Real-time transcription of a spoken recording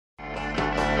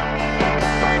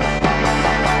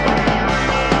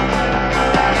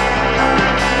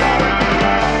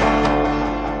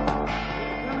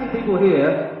people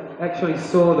here actually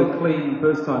saw the Clean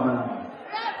first time out?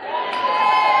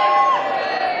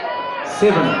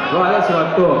 7, right, that's what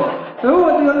I thought.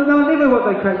 No, never what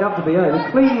they cracked up to be, eh?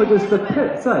 The Clean were just the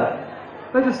pits, eh?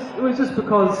 It was just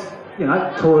because, you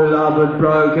know, toilet up had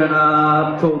broken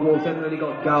up, tall walls hadn't really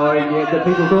got going yet, that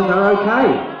people thought they were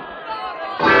okay.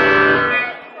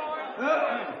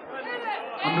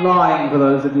 I'm lying for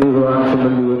those of you who are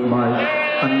unfamiliar with my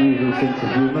unusual sense of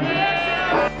humour.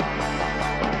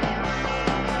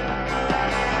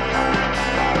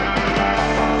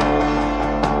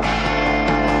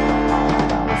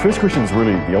 The first question is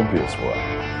really the obvious one.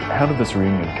 How did this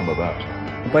reunion come about?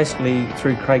 Basically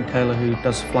through Craig Taylor, who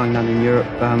does Flying Nun in Europe.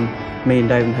 Me and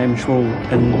Dave and Hamish were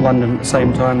all in London at the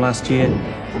same time last year,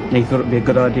 and he thought it'd be a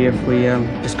good idea if we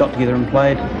just got together and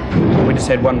played. We just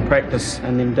had one practice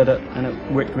and then did it, and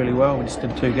it worked really well. We just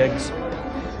did 2 gigs.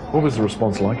 What was the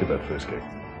response like at that first gig?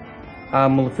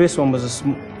 Well, the first one was a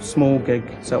small gig,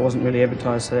 so it wasn't really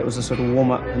advertised, so that was a sort of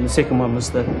warm-up, and the second one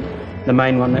was the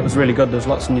main one. That was really good. There was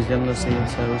lots of New Zealanders here,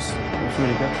 so it was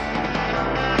really good.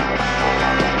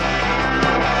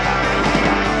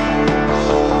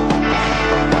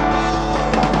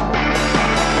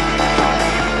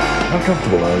 How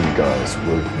comfortable are you guys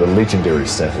with the legendary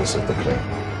status of the Clean?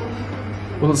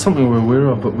 Well, it's something we're aware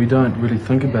of, but we don't really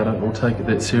think about it or take it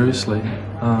that seriously.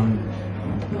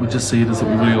 We just see it as that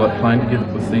we really like playing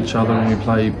together with each other, and we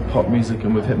play pop music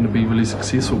and we've happened to be really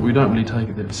successful. We don't really take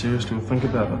it that seriously or think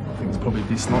about it. I think it's probably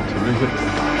best not to really.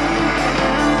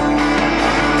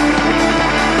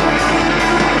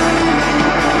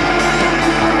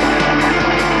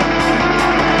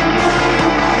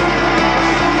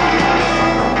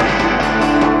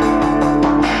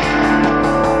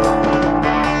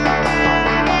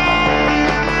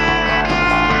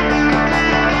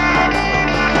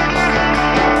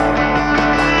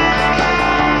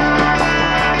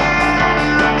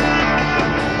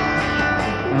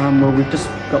 Well, we've just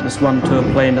got this one tour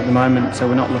planned at the moment, so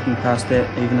we're not looking past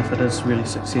that. Even if it is really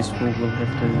successful, we'll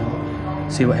have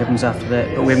to see what happens after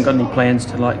that. But we haven't got any plans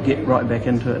to like get right back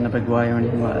into it in a big way or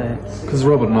anything like that. Because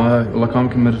Robert and I, like I'm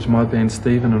committed to my band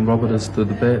Stephen, and Robert is to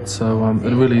the bat, so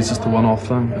it really is just a one-off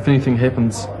thing. If anything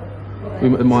happens,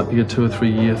 it might be a 2 or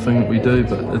 3 year thing that we do,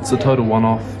 but it's a total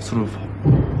one-off sort of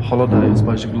holiday, I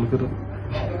suppose you could look at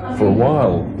it. For a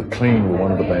while, the Clean were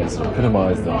one of the bands that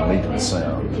epitomised the Dunedin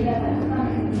sound.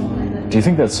 Do you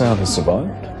think that sound has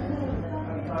survived?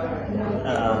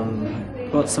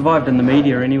 Well, it's survived in the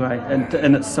media anyway,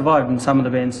 and it's survived in some of the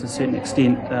bands to a certain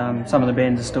extent. Some of the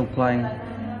bands are still playing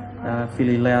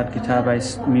fairly loud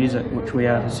guitar-based music, which we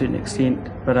are to a certain extent,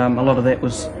 but a lot of that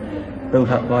was built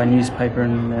up by newspaper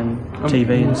and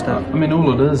TV and stuff. I mean,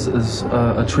 all it is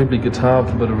a trebly guitar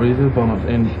with a bit of reverb on it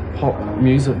and pop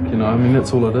music, you know. I mean,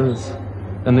 that's all it is.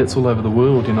 And that's all over the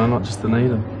world, you know, not just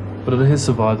Dunedin. But it has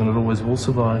survived, and it always will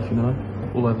survive, you know,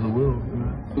 all over the world. You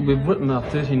know. We've written our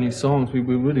 30 new songs. We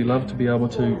really love to be able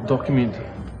to document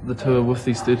the tour with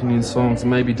these 30 new songs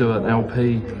and maybe do an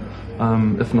LP,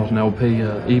 if not an LP,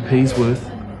 EP's worth.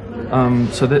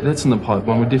 So that's in the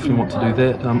pipeline. We definitely want to do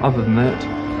that. Other than that,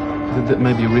 that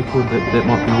may be a record. That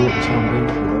might be all at the time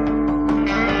being.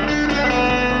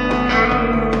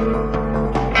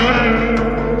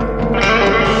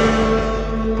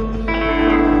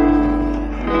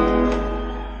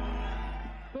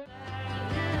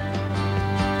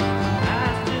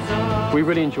 We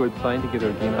really enjoyed playing together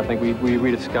again. I think we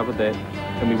rediscovered that,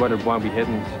 and we wondered why we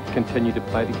hadn't continued to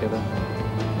play together.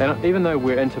 And even though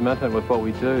we're intermittent with what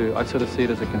we do, I sort of see it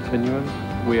as a continuum.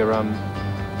 We're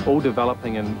all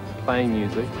developing and playing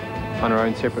music on our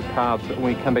own separate paths, but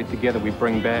when we come back together, we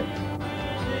bring back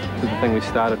to the thing we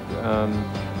started,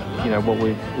 you know, what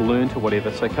we've learned or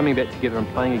whatever. So coming back together and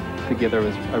playing together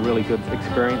is a really good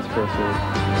experience for us all.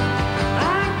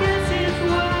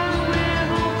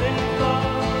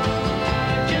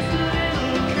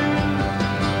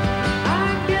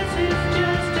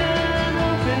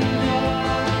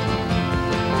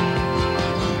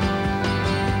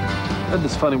 And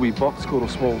it's funny, we box called a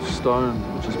small stone,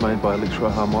 which is made by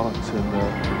electro-harmonics, and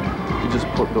you just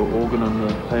put the organ and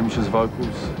the Hamish's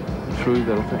vocals through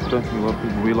that. I don't think a lot of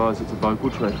people realise it's a vocal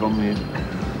track on there,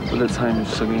 but that's Hamish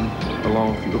singing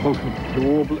along with the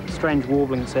organ. The strange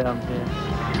warbling sound,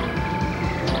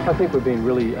 yeah. I think we've been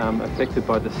really affected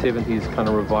by the 70s kind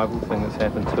of revival thing that's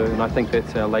happened too, and I think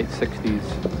that's our late 60s,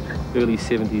 early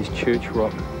 70s church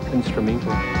rock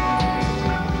instrumental.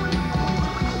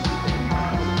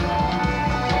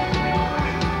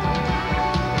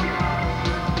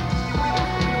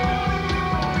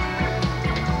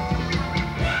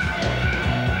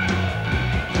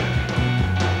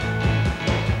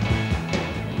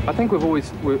 I think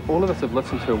all of us have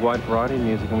listened to a wide variety of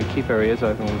music, and we keep our ears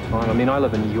open all the time. I mean, I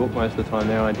live in New York most of the time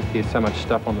now, and I just hear so much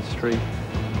stuff on the street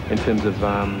in terms of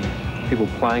people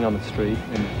playing on the street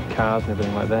and cars and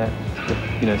everything like that,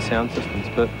 with, you know, sound systems.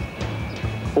 But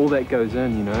all that goes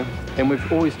in, you know. And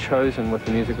we've always chosen with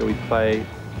the music that we play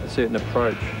a certain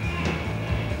approach.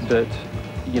 That,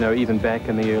 you know, even back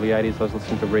in the early 80s, I was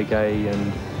listening to reggae,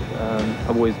 and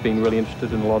I've always been really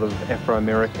interested in a lot of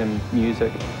Afro-American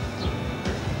music.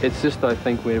 It's just, I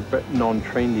think, we're a bit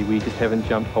non-trendy. We just haven't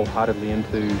jumped wholeheartedly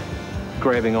into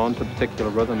grabbing onto particular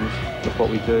rhythms with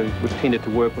what we do. We've tended to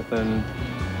work within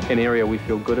an area we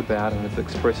feel good about, and it's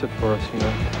expressive for us, you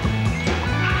know.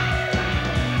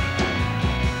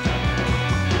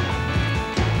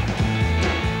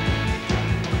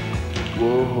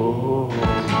 Whoa.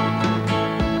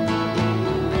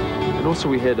 And also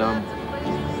we had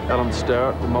Alan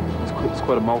Starrett, who's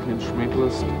quite a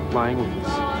multi-instrumentalist, playing with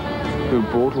us, who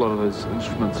brought a lot of those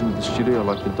instruments into the studio,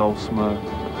 like the dulcimer,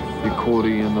 the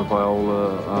accordion, the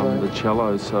viola, the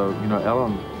cello. So, you know,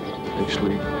 Alan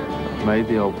actually made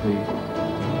the LP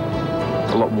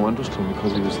a lot more interesting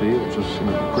because he was there, which was, you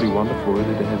know, pretty wonderful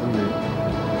really to have him there.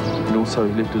 And also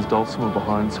he left his dulcimer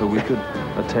behind so we could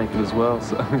attack it as well.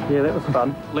 So. Yeah, that was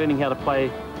fun. Learning how to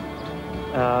play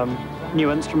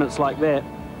new instruments like that.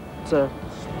 It's a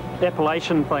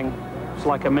Appalachian thing. It's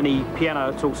like a mini piano,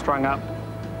 it's all strung up,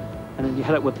 and then you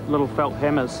hit it with little felt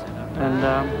hammers. And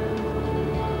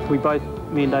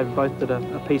me and Dave both did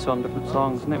a piece on different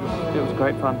songs, and it was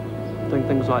great fun, doing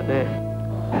things like that.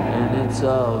 And it's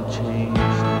all changed.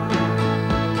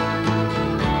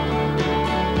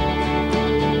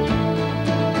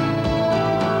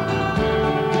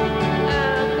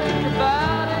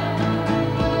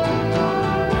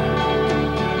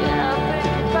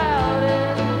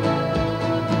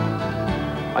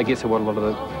 I guess what a lot of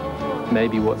the,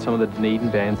 maybe what some of the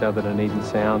Dunedin bands out there, the Dunedin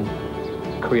sound,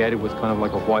 created was kind of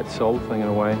like a white soul thing in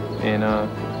a way. And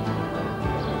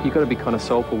you've got to be kind of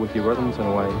soulful with your rhythms in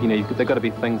a way. You know, they've got to be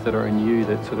things that are in you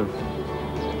that sort of,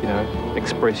 you know,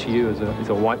 express you as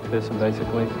a white person,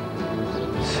 basically.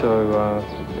 So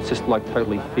it's just like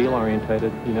totally feel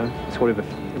orientated, you know. It's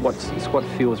what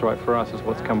feels right for us is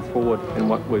what's come forward and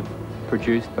what we've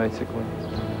produced, basically.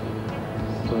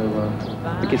 So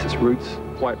I guess it's roots,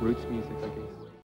 white roots music.